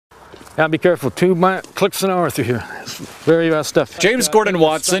Yeah, be careful. 2 clicks an hour through here. It's very bad stuff. James Gordon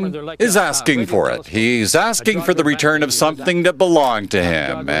Watson is asking for it. He's asking for the return of something that belonged to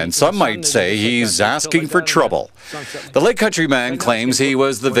him, and some might say he's asking for trouble. The Lake Country man claims he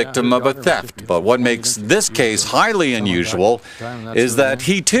was the victim of a theft, but what makes this case highly unusual is that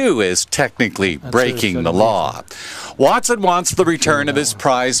he too is technically breaking the law. Watson wants the return of his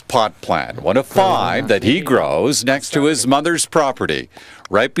prized pot plant, one of 5 that he grows next to his mother's property,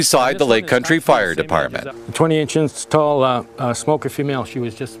 right beside the Lake Country Fire Department. 20-inch tall smoker female. She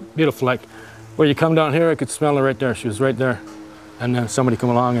was just beautiful. Like where you come down here, I could smell her right there. She was right there. And then somebody come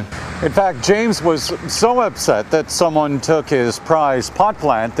along and... In fact, James was so upset that someone took his prized pot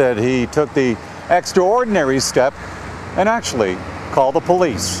plant that he took the extraordinary step and actually called the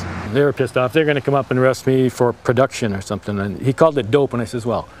police. They were pissed off. They're going to come up and arrest me for production or something. And he called it dope, and I says,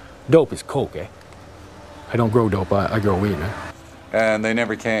 well, dope is coke, eh? I don't grow dope, I grow weed, eh? And they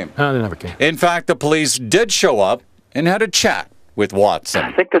never came. No, they never came. In fact, the police did show up and had a chat with Watson.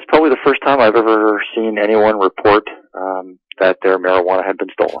 I think that's probably the first time I've ever seen anyone report that their marijuana had been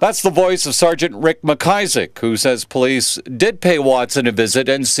stolen. That's the voice of Sergeant Rick McIsaac, who says police did pay Watson a visit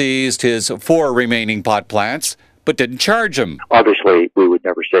and seized his 4 remaining pot plants, but didn't charge him. Obviously, we would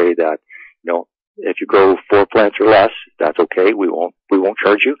never say that, you know, if you grow 4 plants or less, that's okay. We won't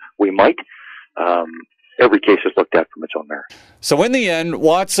charge you. We might. Every case is looked at from its own merit. So in the end,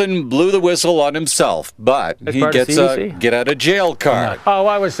 Watson blew the whistle on himself, but he gets a get-out-of-jail card. Oh,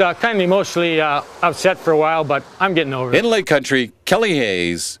 I was kind of emotionally upset for a while, but I'm getting over it. In Lake Country, Kelly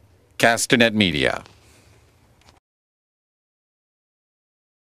Hayes, Castanet Media.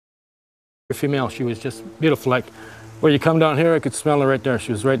 Female, she was just beautiful. Like where you come down here, I could smell her right there.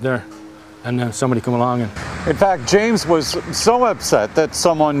 She was right there. And then somebody come along and... In fact, James was so upset that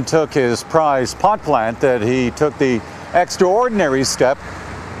someone took his prized pot plant that he took the extraordinary step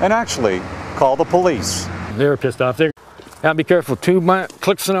and actually called the police. They were pissed off. Yeah, be careful. 2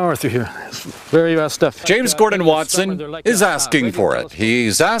 clicks an hour through here. It's very bad stuff. James Gordon Watson is asking for it.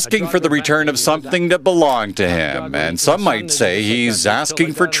 He's asking for the return of something that belonged to him, and some might say he's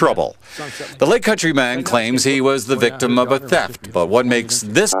asking for trouble. The Lake Country man claims he was the victim of a theft, but what makes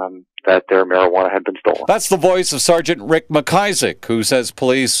this... that their marijuana had been stolen. That's the voice of Sergeant Rick McIsaac, who says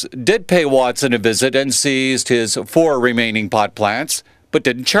police did pay Watson a visit and seized his 4 remaining pot plants, but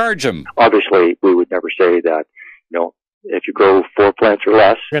didn't charge him. Obviously, we would never say that, you know, if you grow 4 plants or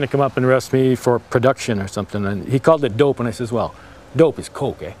less. They're going to come up and arrest me for production or something. And he called it dope, and I says, well, dope is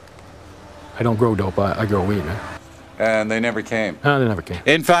coke, eh? I don't grow dope, I grow weed, eh? And they never came. No, they never came.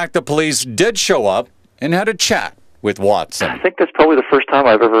 In fact, the police did show up and had a chat with Watson. I think that's probably the first time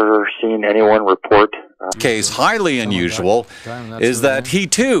I've ever seen anyone report. Case highly unusual is that he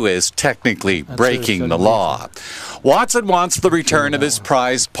too is technically breaking the law. Watson wants the return of his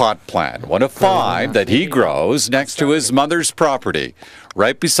prized pot plant, one of 5 that he grows next to his mother's property,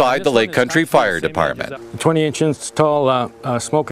 right beside the Lake Country Fire Department. 20-inch tall smoker.